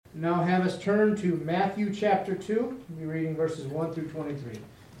Now have us turn to Matthew chapter 2. We'll be reading verses 1 through 23.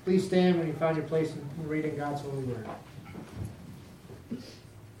 Please stand when you find your place in reading God's holy word.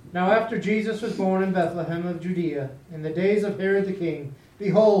 Now after Jesus was born in Bethlehem of Judea, in the days of Herod the king,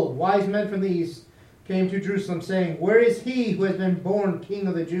 behold, wise men from the east came to Jerusalem, saying, Where is he who has been born King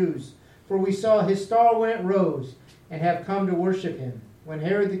of the Jews? For we saw his star when it rose, and have come to worship him. When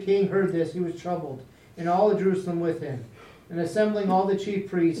Herod the king heard this, he was troubled, and all of Jerusalem with him. And assembling all the chief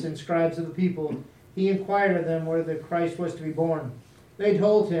priests and scribes of the people, he inquired of them where the Christ was to be born. They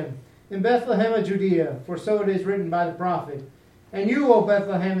told him, In Bethlehem of Judea, for so it is written by the prophet, And you, O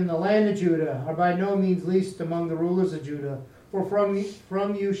Bethlehem, in the land of Judah, are by no means least among the rulers of Judah, for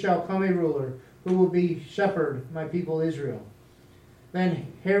from you shall come a ruler, who will be shepherd my people Israel.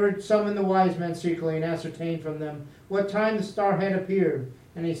 Then Herod summoned the wise men secretly and ascertained from them what time the star had appeared.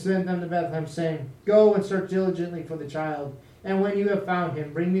 And he sent them to Bethlehem, saying, Go and search diligently for the child, and when you have found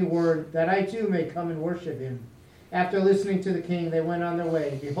him, bring me word, that I too may come and worship him. After listening to the king, they went on their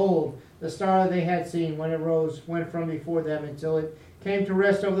way. Behold, the star they had seen when it rose went from before them until it came to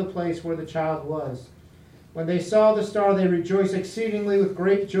rest over the place where the child was. When they saw the star, they rejoiced exceedingly with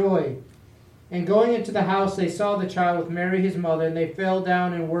great joy. And going into the house, they saw the child with Mary his mother, and they fell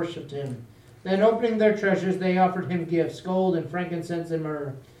down and worshipped him. Then opening their treasures, they offered him gifts, gold and frankincense and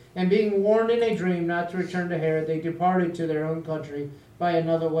myrrh. And being warned in a dream not to return to Herod, they departed to their own country by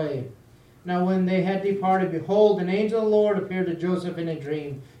another way. Now when they had departed, behold, an angel of the Lord appeared to Joseph in a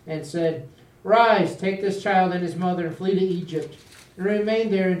dream, and said, Rise, take this child and his mother, and flee to Egypt, and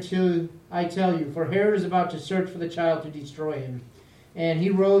remain there until I tell you, for Herod is about to search for the child to destroy him. And he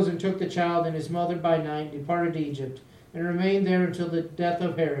rose and took the child and his mother by night, and departed to Egypt, and remained there until the death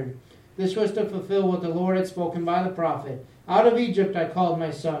of Herod. This was to fulfill what the Lord had spoken by the prophet, Out of Egypt I called my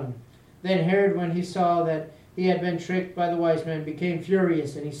son. Then Herod, when he saw that he had been tricked by the wise men, became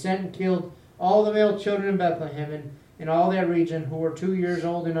furious, and he sent and killed all the male children in Bethlehem and in all that region who were 2 years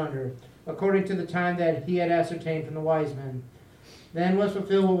old and under, according to the time that he had ascertained from the wise men. Then was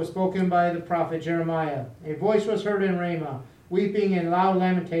fulfilled what was spoken by the prophet Jeremiah. A voice was heard in Ramah, weeping and loud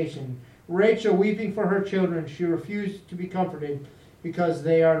lamentation. Rachel weeping for her children, she refused to be comforted, because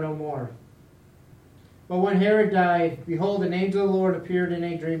they are no more. But when Herod died, behold, an angel of the Lord appeared in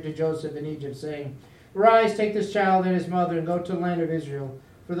a dream to Joseph in Egypt, saying, Arise, take this child and his mother, and go to the land of Israel,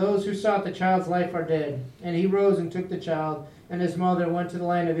 for those who sought the child's life are dead. And he rose and took the child and his mother, and went to the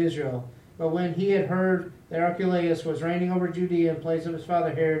land of Israel. But when he had heard that Archelaus was reigning over Judea in place of his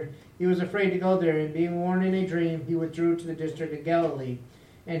father Herod, he was afraid to go there, and being warned in a dream, he withdrew to the district of Galilee.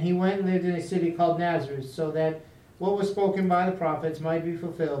 And he went and lived in a city called Nazareth, so that what was spoken by the prophets might be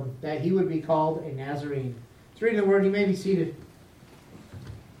fulfilled, that he would be called a Nazarene. Let's read the word. You may be seated.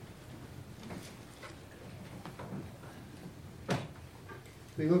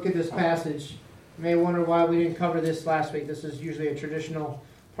 We look at this passage. You may wonder why we didn't cover this last week. This is usually a traditional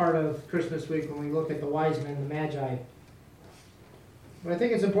part of Christmas week when we look at the wise men, the Magi. But I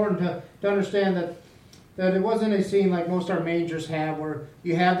think it's important to understand that it wasn't a scene like most our mangers have, where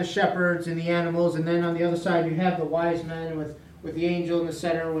you have the shepherds and the animals, and then on the other side you have the wise men with the angel in the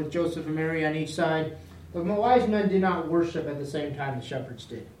center, with Joseph and Mary on each side. But the wise men did not worship at the same time the shepherds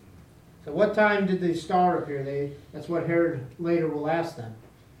did. So what time did the star appear? That's what Herod later will ask them.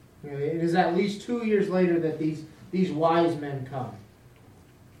 It is at least 2 years later that these wise men come.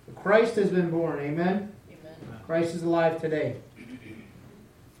 Christ has been born, amen? Amen. Christ is alive today.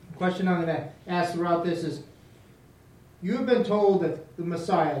 The question I'm going to ask throughout this is, you have been told that the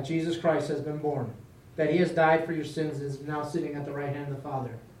Messiah, Jesus Christ, has been born, that he has died for your sins and is now sitting at the right hand of the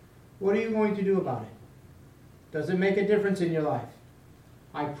Father. What are you going to do about it? Does it make a difference in your life?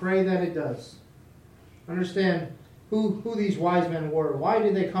 I pray that it does. Understand who these wise men were. Why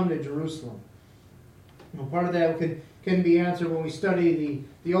did they come to Jerusalem? Part of that can be answered when we study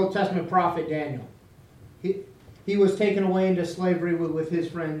the Old Testament prophet Daniel. He was taken away into slavery with his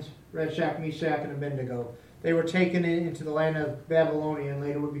friends, Shadrach, Meshach, and Abednego. They were taken into the land of Babylonia and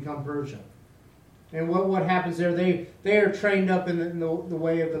later would become Persia. And what happens there? They are trained up in the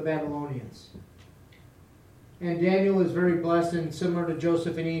way of the Babylonians. And Daniel is very blessed, and similar to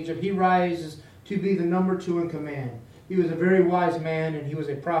Joseph in Egypt, he rises to be the number 2 in command. He was a very wise man, and he was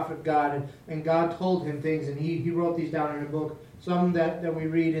a prophet of God, and God told him things, and he wrote these down in a book, some that we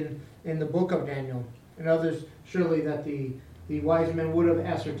read in the book of Daniel, and others surely that the wise men would have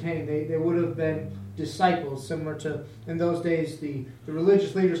ascertained. They would have been disciples, similar to, in those days, the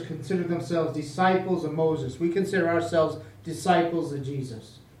religious leaders considered themselves disciples of Moses. We consider ourselves disciples of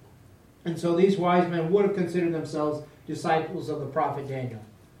Jesus. And so these wise men would have considered themselves disciples of the prophet Daniel.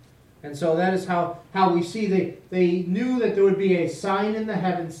 And so that is how we see they knew that there would be a sign in the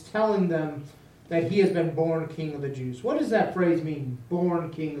heavens telling them that he has been born King of the Jews. What does that phrase mean, born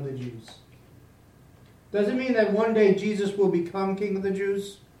King of the Jews? Does it mean that one day Jesus will become King of the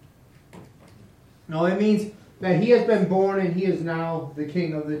Jews? No, it means that he has been born and he is now the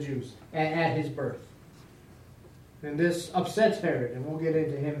King of the Jews at his birth. And this upsets Herod, and we'll get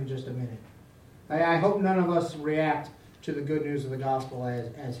into him in just a minute. I hope none of us react to the good news of the gospel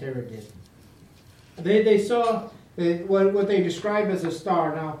as Herod did. They saw what they describe as a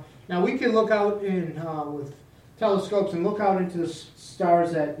star. Now we can look out with telescopes and look out into the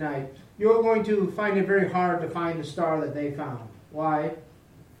stars at night. You're going to find it very hard to find the star that they found. Why?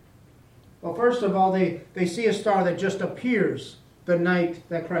 Well, first of all, they see a star that just appears the night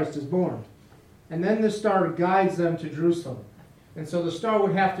that Christ is born. And then the star guides them to Jerusalem. And so the star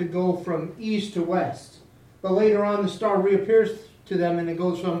would have to go from east to west. But later on, the star reappears to them and it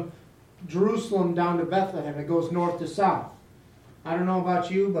goes from Jerusalem down to Bethlehem. It goes north to south. I don't know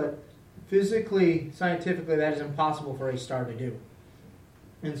about you, but physically, scientifically, that is impossible for a star to do.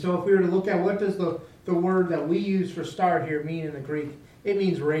 And so if we were to look at what does the word that we use for star here mean in the Greek, it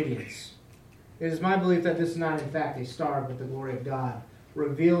means radiance. It is my belief that this is not in fact a star, but the glory of God,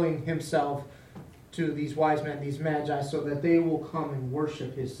 revealing himself to these wise men, these magi, so that they will come and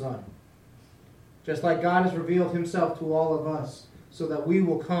worship his son. Just like God has revealed himself to all of us, so that we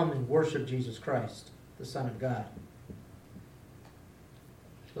will come and worship Jesus Christ, the Son of God.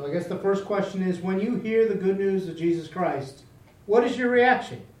 So I guess the first question is, when you hear the good news of Jesus Christ, what is your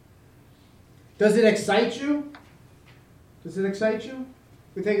reaction? Does it excite you? Does it excite you?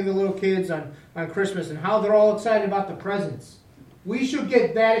 We think of the little kids on Christmas and how they're all excited about the presents. We should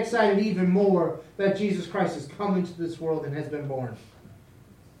get that excited even more that Jesus Christ has come into this world and has been born.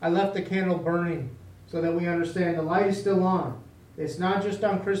 I left the candle burning so that we understand the light is still on. It's not just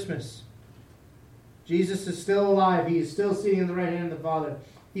on Christmas. Jesus is still alive. He is still sitting in the right hand of the Father.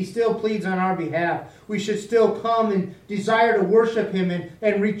 He still pleads on our behalf. We should still come and desire to worship him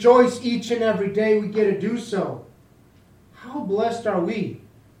and rejoice each and every day we get to do so. How blessed are we?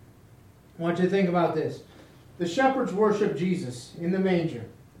 I want you to think about this. The shepherds worship Jesus in the manger.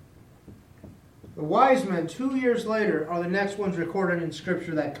 The wise men, 2 years later, are the next ones recorded in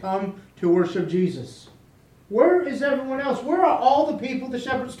Scripture that come to worship Jesus. Where is everyone else? Where are all the people the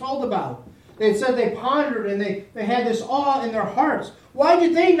shepherds told about? They said they pondered and they had this awe in their hearts. Why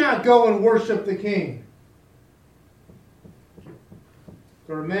did they not go and worship the King?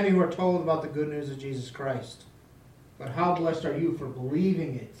 There are many who are told about the good news of Jesus Christ. But how blessed are you for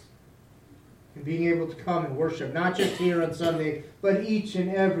believing it and being able to come and worship, not just here on Sunday, but each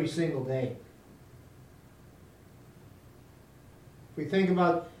and every single day. If we think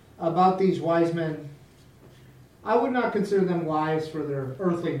about these wise men, I would not consider them wise for their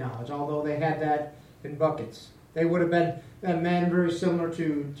earthly knowledge, although they had that in buckets. They would have been men very similar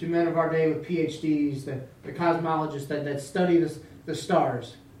to men of our day with PhDs, the cosmologists that study the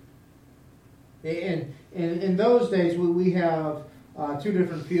stars. In those days, we have two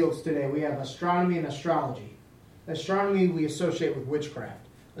different fields today. We have astronomy and astrology. Astronomy we associate with witchcraft.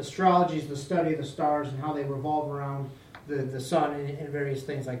 Astrology is the study of the stars and how they revolve around the sun and various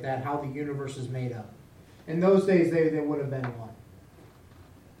things like that, how the universe is made up. In those days, they would have been one.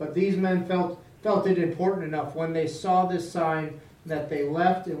 But these men felt it important enough when they saw this sign that they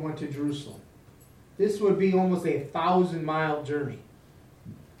left and went to Jerusalem. This would be almost a 1,000-mile journey.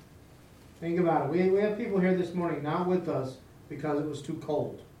 Think about it. We have people here this morning not with us because it was too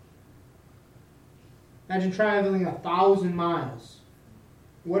cold. Imagine traveling 1,000 miles.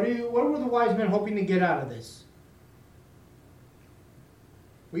 What were the wise men hoping to get out of this?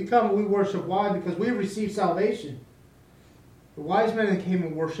 We come and we worship. Why? Because we receive salvation. The wise men came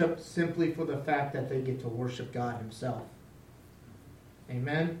and worshiped simply for the fact that they get to worship God himself.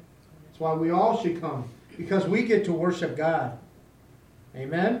 Amen? That's why we all should come. Because we get to worship God.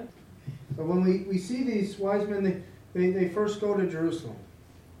 Amen? But when we see these wise men, they first go to Jerusalem.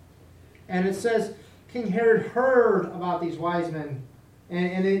 And it says King Herod heard about these wise men.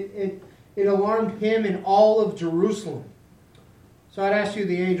 And it alarmed him and all of Jerusalem. So I'd ask you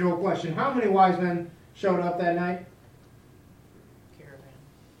the age-old question. How many wise men showed up that night? Caravan.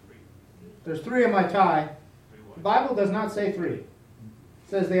 There's 3 in my tie. The Bible does not say 3. It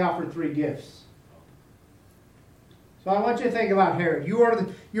says they offered 3 gifts. So I want you to think about Herod. You are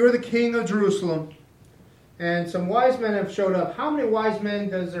the king of Jerusalem. And some wise men have showed up. How many wise men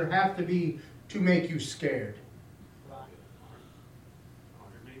does there have to be to make you scared?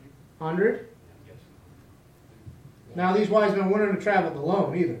 100? Now, these wise men wouldn't have traveled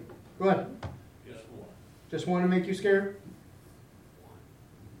alone either. Go ahead. Just one. Just one to make you scared?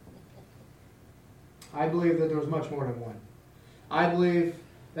 I believe that there was much more than one. I believe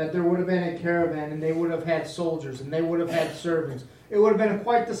that there would have been a caravan, and they would have had soldiers, and they would have had servants. It would have been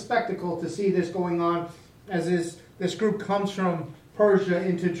quite the spectacle to see this going on as this group comes from Persia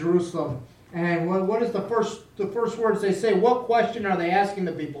into Jerusalem. And what is the first words they say? What question are they asking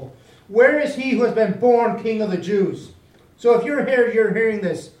the people? Where is he who has been born King of the Jews? So if you're here, you're hearing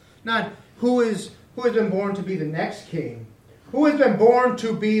this. Not who has been born to be the next king. Who has been born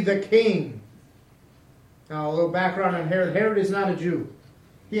to be the king? Now, a little background on Herod. Herod is not a Jew.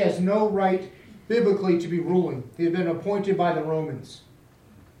 He has no right biblically to be ruling. He has been appointed by the Romans.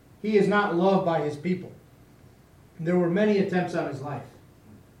 He is not loved by his people. There were many attempts on his life.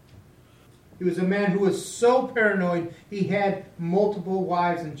 He was a man who was so paranoid, he had multiple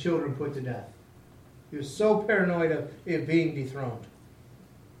wives and children put to death. He was so paranoid of it being dethroned.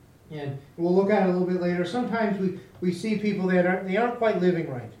 And we'll look at it a little bit later. Sometimes we see people that aren't quite living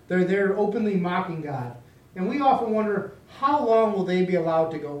right. They're openly mocking God. And we often wonder, how long will they be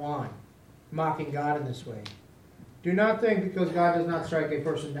allowed to go on mocking God in this way? Do not think because God does not strike a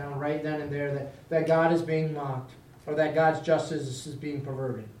person down right then and there that God is being mocked or that God's justice is being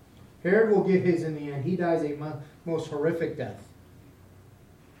perverted. Herod will get his in the end. He dies a most horrific death.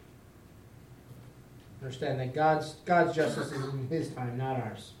 Understand that God's justice is in his time, not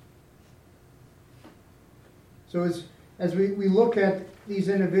ours. So as we look at these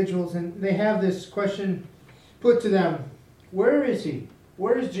individuals, and they have this question put to them, where is he?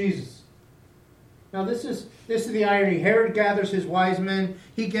 Where is Jesus? Now this is the irony. Herod gathers his wise men.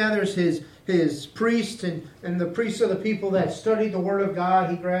 He gathers his priests and the priests of the people that studied the Word of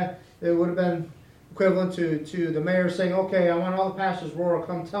God. It would have been equivalent to the mayor saying, okay, I want all the pastors rural,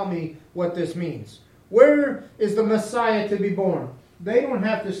 come tell me what this means. Where is the Messiah to be born? They don't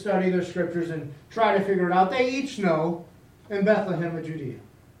have to study their scriptures and try to figure it out. They each know in Bethlehem of Judea.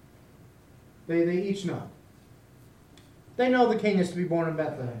 They each know. They know the king is to be born in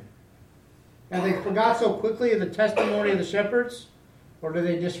Bethlehem. And they forgot so quickly of the testimony of the shepherds, or do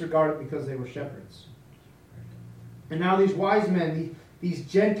they disregard it because they were shepherds? And now these wise men, these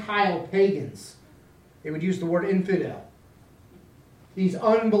Gentile pagans, they would use the word infidel. These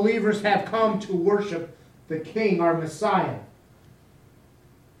unbelievers have come to worship the King, our Messiah.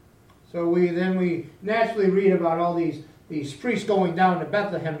 So we naturally read about all these priests going down to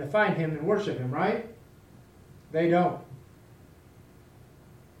Bethlehem to find him and worship him, right? They don't.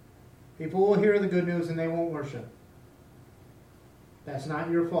 People will hear the good news and they won't worship. That's not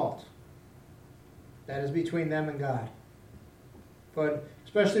your fault. That is between them and God. But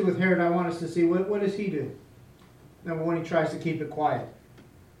especially with Herod, I want us to see, what does he do? Number one, he tries to keep it quiet.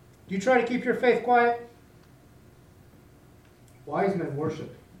 Do you try to keep your faith quiet? Wise men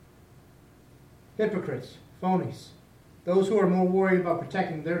worship. Hypocrites, phonies, those who are more worried about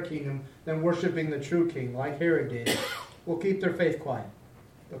protecting their kingdom than worshiping the true king, like Herod did, will keep their faith quiet.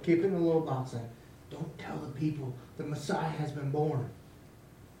 They'll keep it in a little box and don't tell the people the Messiah has been born.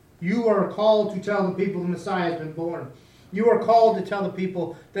 You are called to tell the people the Messiah has been born. You are called to tell the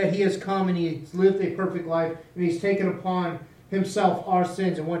people that he has come and he's lived a perfect life and he's taken upon himself our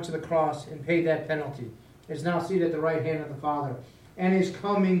sins and went to the cross and paid that penalty. Is now seated at the right hand of the Father and is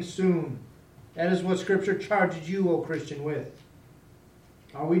coming soon. That is what Scripture charges you, O Christian, with.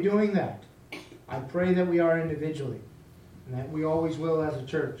 Are we doing that? I pray that we are individually and that we always will as a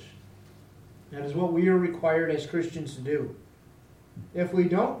church. That is what we are required as Christians to do. If we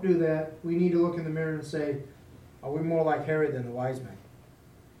don't do that, we need to look in the mirror and say, are we more like Herod than the wise men?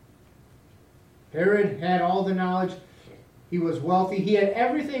 Herod had all the knowledge. He was wealthy. He had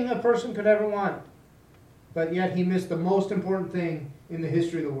everything a person could ever want. But yet he missed the most important thing in the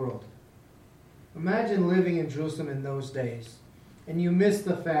history of the world. Imagine living in Jerusalem in those days, and you miss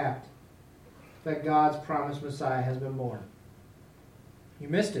the fact that God's promised Messiah has been born. You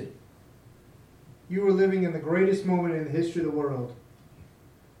missed it. You were living in the greatest moment in the history of the world.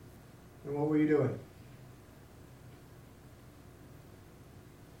 And what were you doing?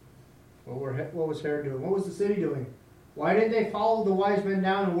 What was Herod doing? What was the city doing? Why didn't they follow the wise men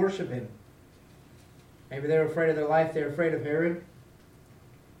down and worship him? Maybe they were afraid of their life. They were afraid of Herod.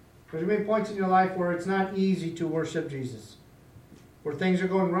 There's going to be points in your life where it's not easy to worship Jesus. Where things are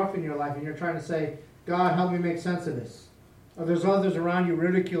going rough in your life and you're trying to say, God, help me make sense of this. Or there's others around you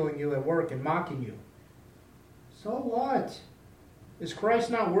ridiculing you at work and mocking you. So what? Is Christ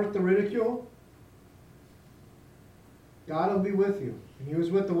not worth the ridicule? God will be with you. And he was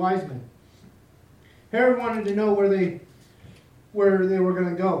with the wise men. Herod wanted to know where they were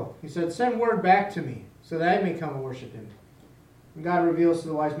going to go. He said, send word back to me so that I may come and worship him. And God reveals to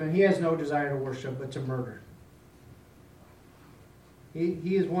the wise men, he has no desire to worship but to murder.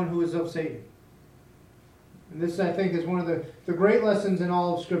 He is one who is of Satan. And this, I think, is one of the great lessons in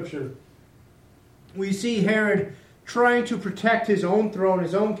all of Scripture. We see Herod trying to protect his own throne,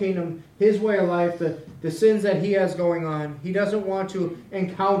 his own kingdom, his way of life, the sins that he has going on. He doesn't want to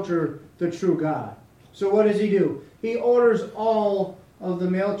encounter the true God. So what does he do? He orders all of the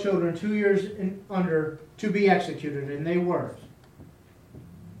male children 2 years and under to be executed, and they weren't.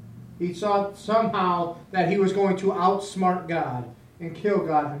 He thought somehow that he was going to outsmart God and kill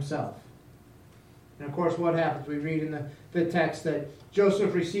God himself. And of course, what happens? We read in the text that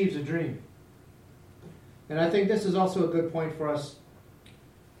Joseph receives a dream. And I think this is also a good point for us.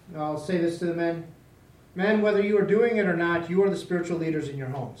 I'll say this to the men. Men, whether you are doing it or not, you are the spiritual leaders in your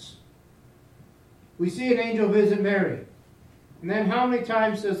homes. We see an angel visit Mary. And then how many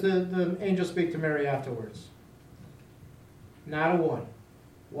times does the angel speak to Mary afterwards? Not a one.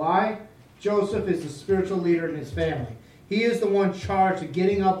 Why? Joseph is the spiritual leader in his family. He is the one charged of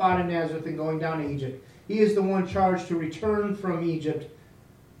getting up out of Nazareth and going down to Egypt. He is the one charged to return from Egypt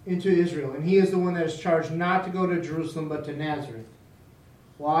into Israel. And he is the one that is charged not to go to Jerusalem but to Nazareth.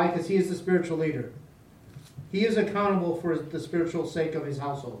 Why? Because he is the spiritual leader. He is accountable for the spiritual sake of his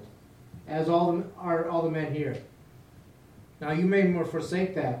household, as all the men here. Now you may more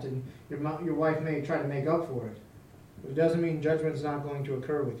forsake that, and your wife may try to make up for it. But it doesn't mean judgment is not going to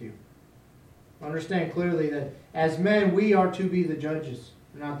occur with you. Understand clearly that as men, we are to be the judges.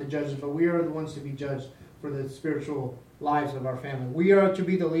 Not the judges, but we are the ones to be judged for the spiritual lives of our family. We are to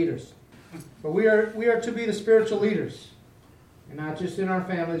be the leaders. But we are to be the spiritual leaders. And not just in our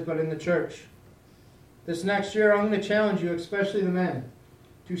families, but in the church. This next year, I'm going to challenge you, especially the men,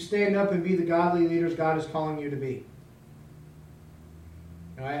 to stand up and be the godly leaders God is calling you to be.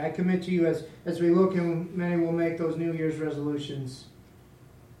 I commit to you as we look, and many will make those New Year's resolutions.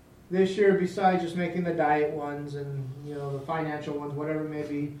 This year, besides just making the diet ones and the financial ones, whatever it may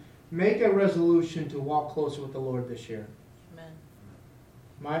be, make a resolution to walk closer with the Lord this year. Amen.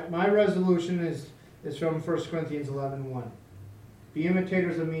 My resolution is from 1 Corinthians 11:1. Be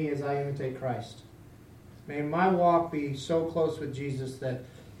imitators of me as I imitate Christ. May my walk be so close with Jesus that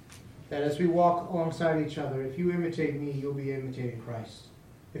as we walk alongside each other, if you imitate me, you'll be imitating Christ.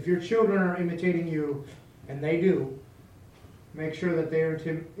 If your children are imitating you, and they do, make sure that they are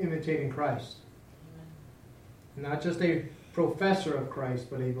imitating Christ. Amen. Not just a professor of Christ,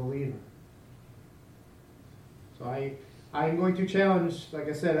 but a believer. So I'm going to challenge, like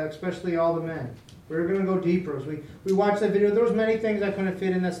I said, especially all the men. We're going to go deeper. As we watched that video, there was many things I couldn't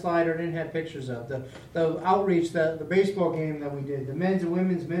fit in that slide or didn't have pictures of. The outreach, the baseball game that we did, the men's and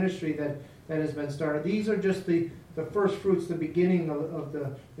women's ministry that has been started. These are just the first fruits, the beginning of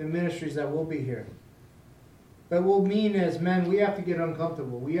the ministries that will be here. That will mean as men, we have to get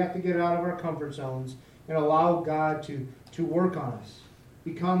uncomfortable. We have to get out of our comfort zones and allow God to work on us.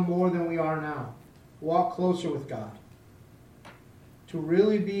 Become more than we are now. Walk closer with God. To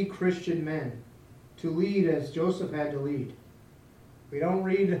really be Christian men. To lead as Joseph had to lead. We don't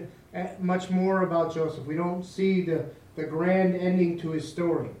read much more about Joseph. We don't see the grand ending to his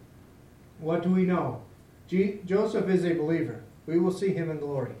story. What do we know? Joseph is a believer. We will see him in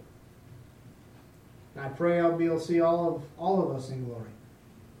glory. And I pray I'll be able to see all of us in glory.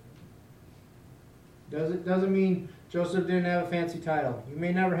 Doesn't mean Joseph didn't have a fancy title. You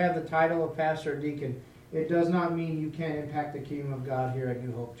may never have the title of pastor or deacon. It does not mean you can't impact the kingdom of God here at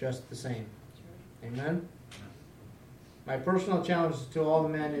New Hope just the same. Amen? My personal challenge to all the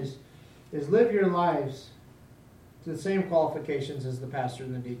men is live your lives to the same qualifications as the pastor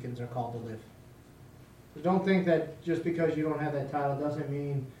and the deacons are called to live. So don't think that just because you don't have that title doesn't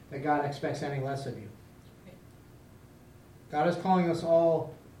mean that God expects any less of you. God is calling us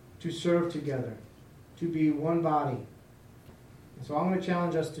all to serve together, to be one body. And so I'm going to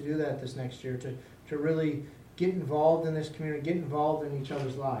challenge us to do that this next year, to really get involved in this community, get involved in each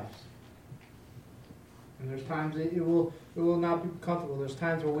other's lives. And there's times it will not be comfortable. There's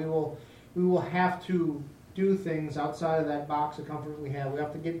times where we will have to do things outside of that box of comfort we have. We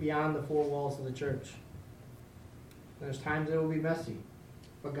have to get beyond the four walls of the church. And there's times it will be messy,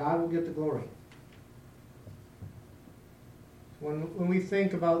 but God will get the glory. When we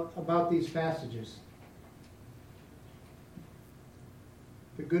think about these passages,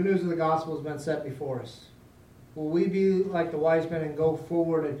 the good news of the gospel has been set before us. Will we be like the wise men and go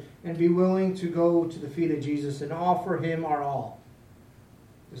forward and be willing to go to the feet of Jesus and offer him our all?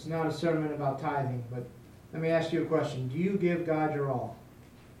 It's not a sermon about tithing, but let me ask you a question. Do you give God your all?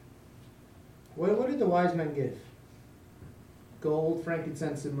 What did the wise men give? Gold,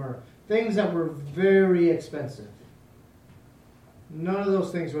 frankincense, and myrrh. Things that were very expensive. None of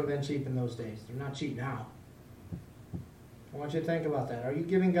those things would have been cheap in those days. They're not cheap now. I want you to think about that. Are you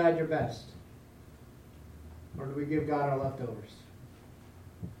giving God your best? Or do we give God our leftovers?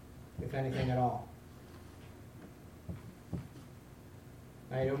 If anything at all.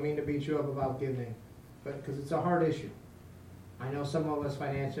 I don't mean to beat you up about giving, but because it's a hard issue. I know some of us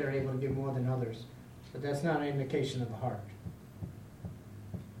financially are able to give more than others, but that's not an indication of the heart.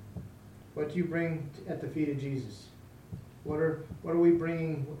 What do you bring at the feet of Jesus? What are we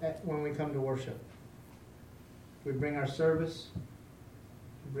bringing when we come to worship? We bring our service.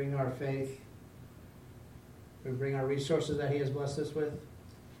 We bring our faith. We bring our resources that He has blessed us with.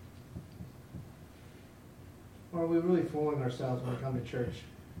 Or are we really fooling ourselves when we come to church?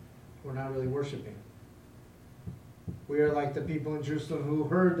 We're not really worshiping. We are like the people in Jerusalem who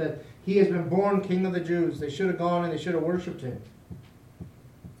heard that He has been born King of the Jews. They should have gone and they should have worshipped Him.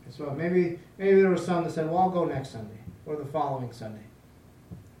 And so maybe there was some that said, well, I'll go next Sunday or the following Sunday.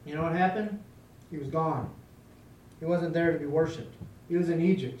 You know what happened? He was gone. He wasn't there to be worshipped. He was in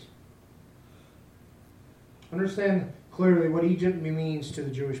Egypt. Understand clearly what Egypt means to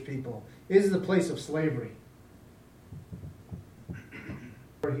the Jewish people. It is the place of slavery.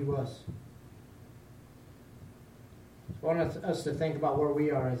 Where he was. I want us to think about where we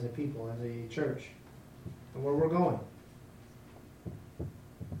are as a people, as a church, and where we're going.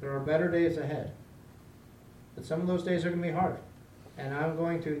 There are better days ahead. But some of those days are going to be hard. And I'm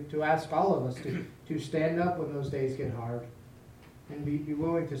going to ask all of us to stand up when those days get hard and be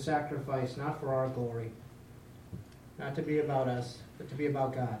willing to sacrifice, not for our glory, not to be about us, but to be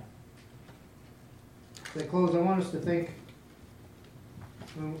about God. To close, I want us to think,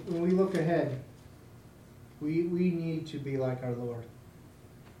 when we look ahead, we need to be like our Lord.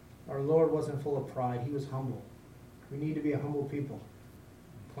 Our Lord wasn't full of pride. He was humble. We need to be a humble people.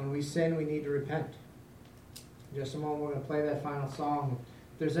 When we sin, we need to repent. In just a moment, we're going to play that final song.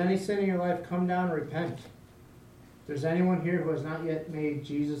 If there's any sin in your life, come down and repent. If there's anyone here who has not yet made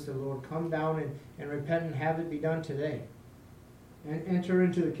Jesus the Lord, come down and repent and have it be done today. And enter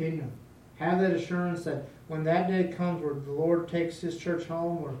into the kingdom. Have that assurance that when that day comes where the Lord takes His church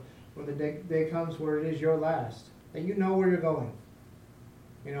home, or the day comes where it is your last, that you know where you're going.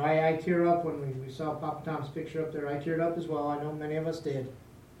 You know, I tear up when we saw Papa Tom's picture up there. I teared up as well. I know many of us did.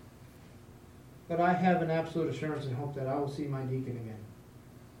 But I have an absolute assurance and hope that I will see my deacon again.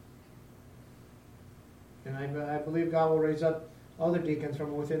 And I believe God will raise up other deacons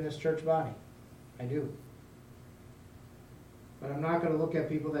from within this church body. I do. But I'm not going to look at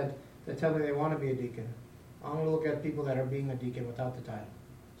people that tell me they want to be a deacon. I'm going to look at people that are being a deacon without the title.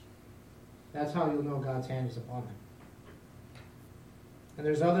 That's how you'll know God's hand is upon them. And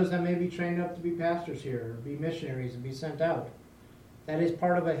there's others that may be trained up to be pastors here, or be missionaries and be sent out. That is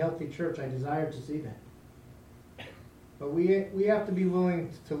part of a healthy church. I desire to see that. But we have to be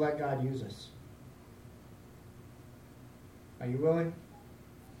willing to let God use us. Are you willing?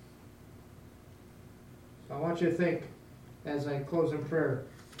 So I want you to think, as I close in prayer,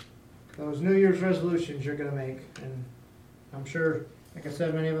 those New Year's resolutions you're going to make. And I'm sure, like I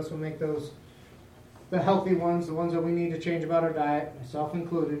said, many of us will make those, the healthy ones, the ones that we need to change about our diet, myself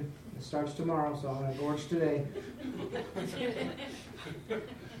included. It starts tomorrow, so I'm going to gorge today.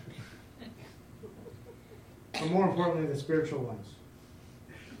 But more importantly, the spiritual ones.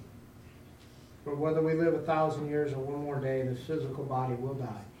 For whether we live 1,000 years or one more day, the physical body will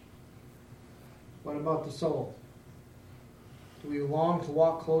die. What about the soul? Do we long to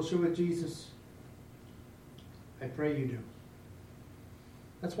walk closer with Jesus? I pray you do.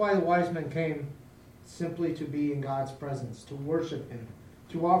 That's why the wise men came, simply to be in God's presence, to worship Him,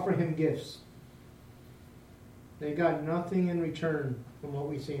 to offer Him gifts. They got nothing in return from what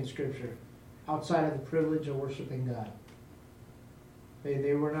we see in Scripture, outside of the privilege of worshiping God.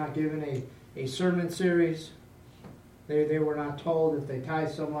 They were not given a sermon series. They were not told if they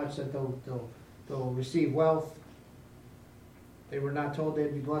tithe so much that they'll receive wealth. They were not told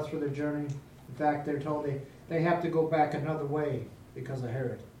they'd be blessed for their journey. In fact, they're told they have to go back another way because of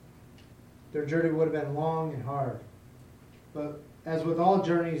Herod. Their journey would have been long and hard. But as with all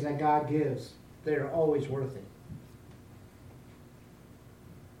journeys that God gives, they are always worth it.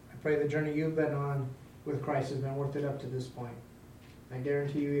 I pray the journey you've been on with Christ has been worth it up to this point. I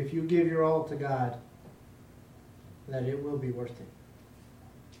guarantee you, if you give your all to God, that it will be worth it.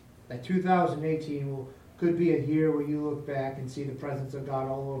 That 2018 could be a year where you look back and see the presence of God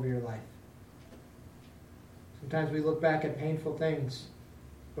all over your life. Sometimes we look back at painful things,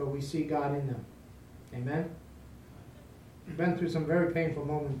 but we see God in them. Amen? We've been through some very painful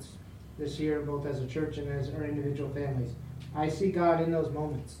moments this year, both as a church and as our individual families. I see God in those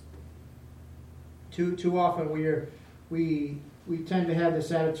moments. Too often we tend to have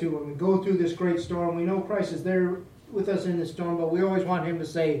this attitude when we go through this great storm. We know Christ is there with us in the storm, but we always want Him to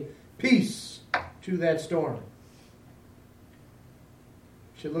say, peace, to that storm.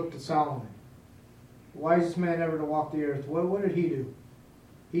 She looked at Solomon, the wisest man ever to walk the earth. What did he do?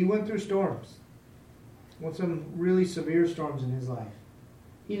 He went through storms. Went some really severe storms in his life.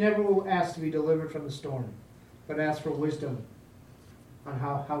 He never asked to be delivered from the storm, but asked for wisdom on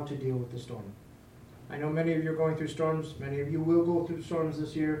how to deal with the storm. I know many of you are going through storms. Many of you will go through storms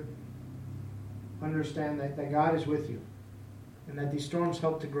this year. Understand that God is with you, and that these storms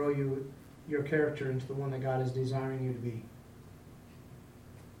help to grow your character into the one that God is desiring you to be.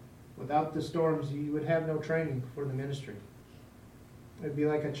 Without the storms, you would have no training for the ministry. It would be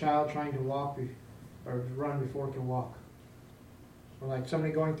like a child trying to walk or run before it can walk. Or like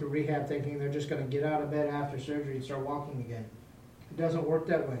somebody going through rehab thinking they're just going to get out of bed after surgery and start walking again. It doesn't work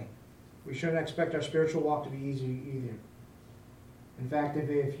that way. We shouldn't expect our spiritual walk to be easy either. In fact,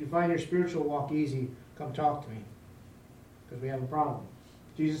 if you find your spiritual walk easy, come talk to me, because we have a problem.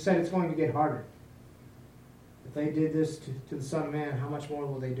 Jesus said it's going to get harder. If they did this to the Son of Man, how much more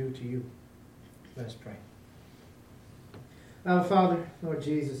will they do to you? Let us pray. Now, Father, Lord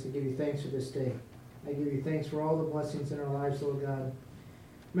Jesus, I give you thanks for this day. I give you thanks for all the blessings in our lives, Lord God.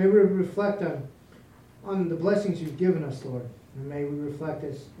 May we reflect on the blessings you've given us, Lord. And may we reflect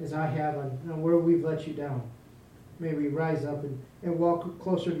as I have on where we've let you down. May we rise up and walk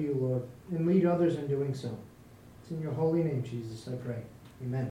closer to you, Lord, and lead others in doing so. It's in your holy name, Jesus, I pray. Amen.